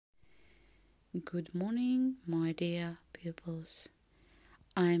Good morning, my dear pupils.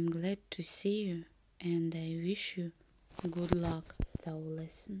 I'm glad to see you and I wish you good luck with our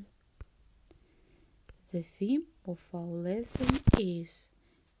lesson. The theme of our lesson is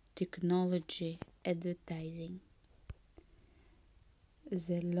technology advertising.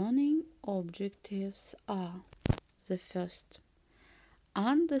 The learning objectives are: the first,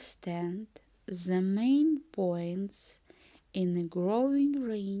 understand the main points in a growing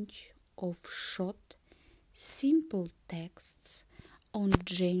range of short, simple texts on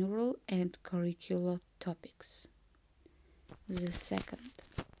general and curricular topics. The second,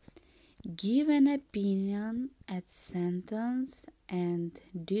 give an opinion at sentence and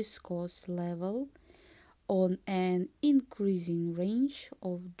discourse level on an increasing range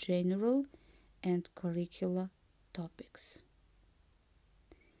of general and curricular topics.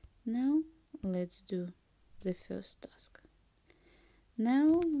 Now let's do the first task.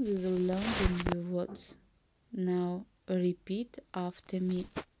 Now we will learn the new words. Now repeat after me.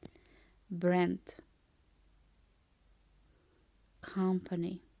 Brand,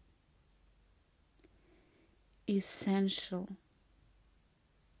 company, essential,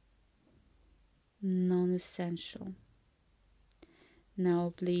 non-essential.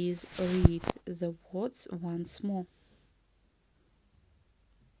 Now please read the words once more.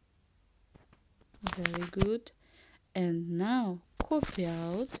 Very good. And now copy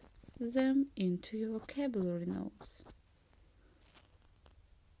out them into your vocabulary notes.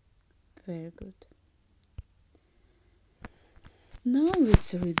 Very good. Now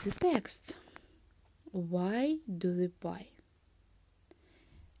let's read the text. Why do they buy?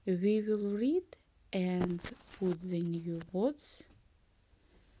 We will read and put the new words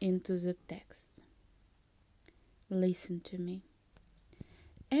into the text. Listen to me.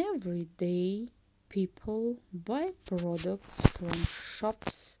 Every day people buy products from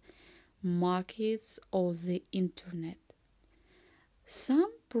shops, markets, or the internet. Some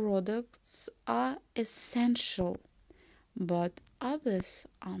products are essential, but others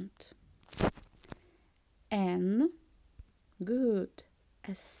aren't. An good,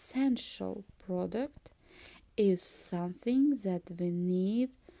 essential product is something that we need,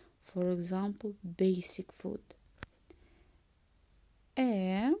 for example, basic food.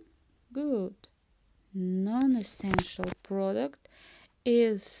 A good, non-essential product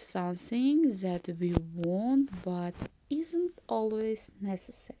is something that we want but isn't always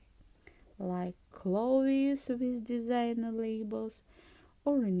necessary, like clothes with designer labels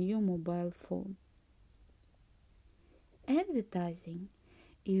or a new mobile phone. Advertising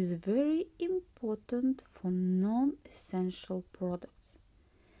is very important for non-essential products.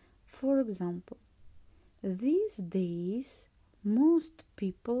 For example, these days most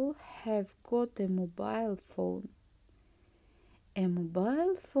people have got a mobile phone. A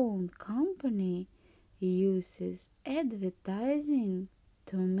mobile phone company uses advertising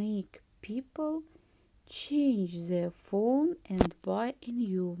to make people change their phone and buy a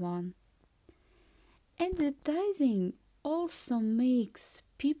new one. Advertising also makes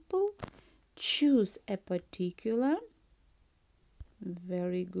people choose a particular,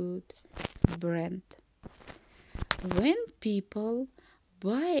 very good, brand. When people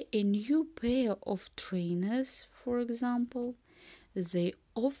buy a new pair of trainers, for example, they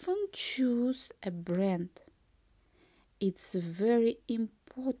often choose a brand. It's very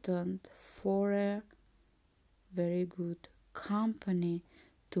important for a very good company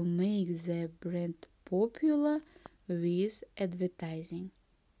to make their brand popular with advertising.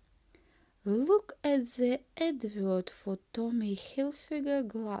 Look at the advert for Tommy Hilfiger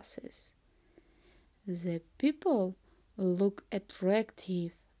glasses. The people look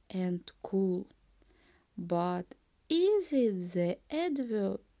attractive and cool, but is it the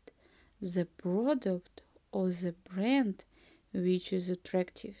advert, the product, or the brand which is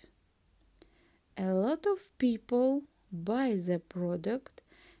attractive? A lot of people buy the product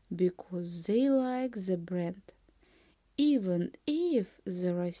because they like the brand, even if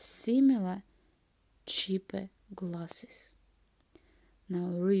there are similar, cheaper glasses. Now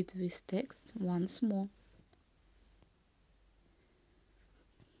read this text once more.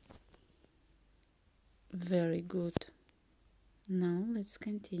 Very good. Now let's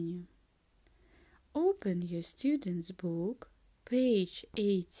continue. Open your student's book, page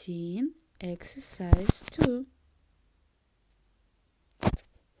 18, exercise 2.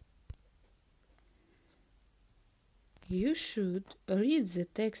 You should read the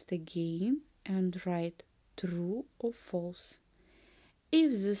text again and write true or false.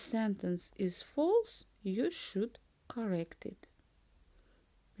 If the sentence is false, you should correct it.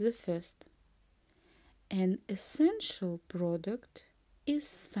 The first. An essential product is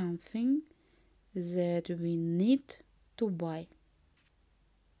something that we need to buy.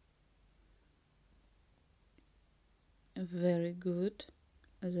 Very good.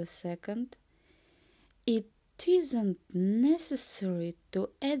 The second, it isn't necessary to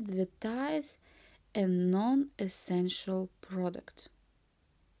advertise a non-essential product.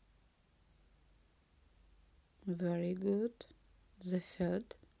 Very good. The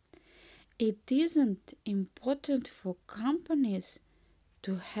third, it isn't important for companies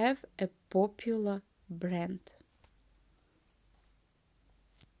to have a popular brand.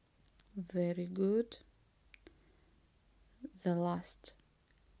 Very good. The last,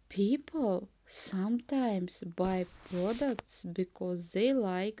 people sometimes buy products because they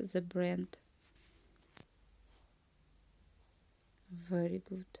like the brand. Very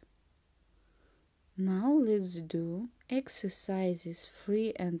good. Now let's do exercises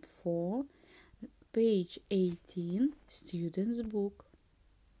 3 and 4, page 18, student's book.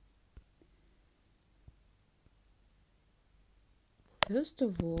 First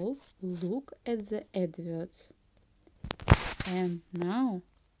of all, look at the adverts. And now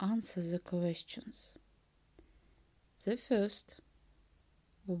answer the questions. The first,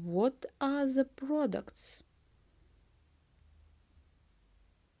 what are the products?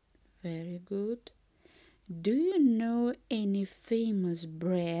 Very good. Do you know any famous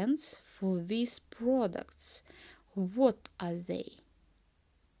brands for these products? What are they?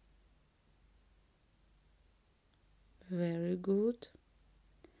 Very good.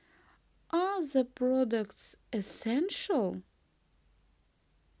 Are the products essential?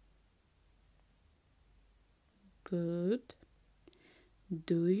 Good.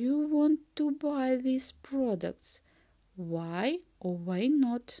 Do you want to buy these products? Why or why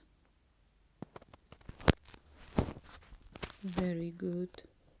not? Very good.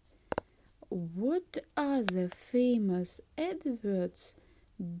 What are the famous adverts?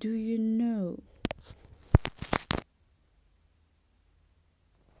 Do you know?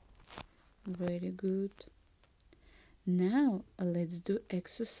 Very good. Now let's do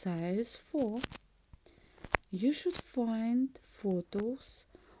exercise 4. You should find photos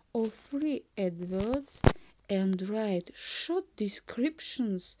of 3 adverts and write short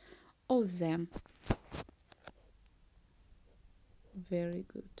descriptions of them. Very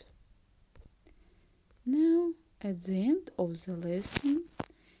good. Now, at the end of the lesson,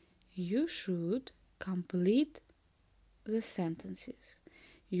 you should complete the sentences.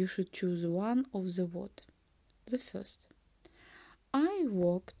 You should choose one of the words. The first, I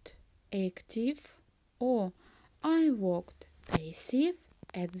walked active or I walked passive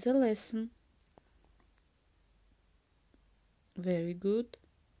at the lesson. Very good.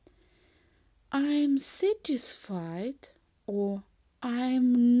 I'm satisfied or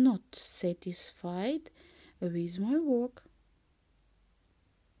I'm not satisfied with my work.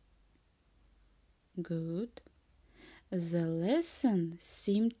 Good. The lesson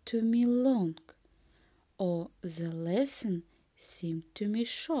seemed to me long or the lesson seemed to me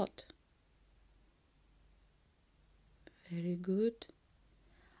short. Very good.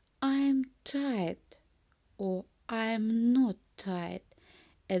 I'm tired or I'm not tired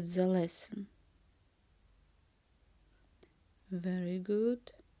at the lesson. Very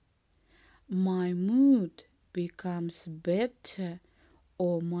good. My mood becomes better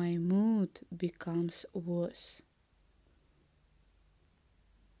or my mood becomes worse.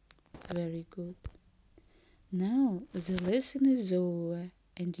 Very good. Now the lesson is over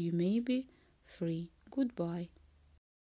and you may be free. Goodbye.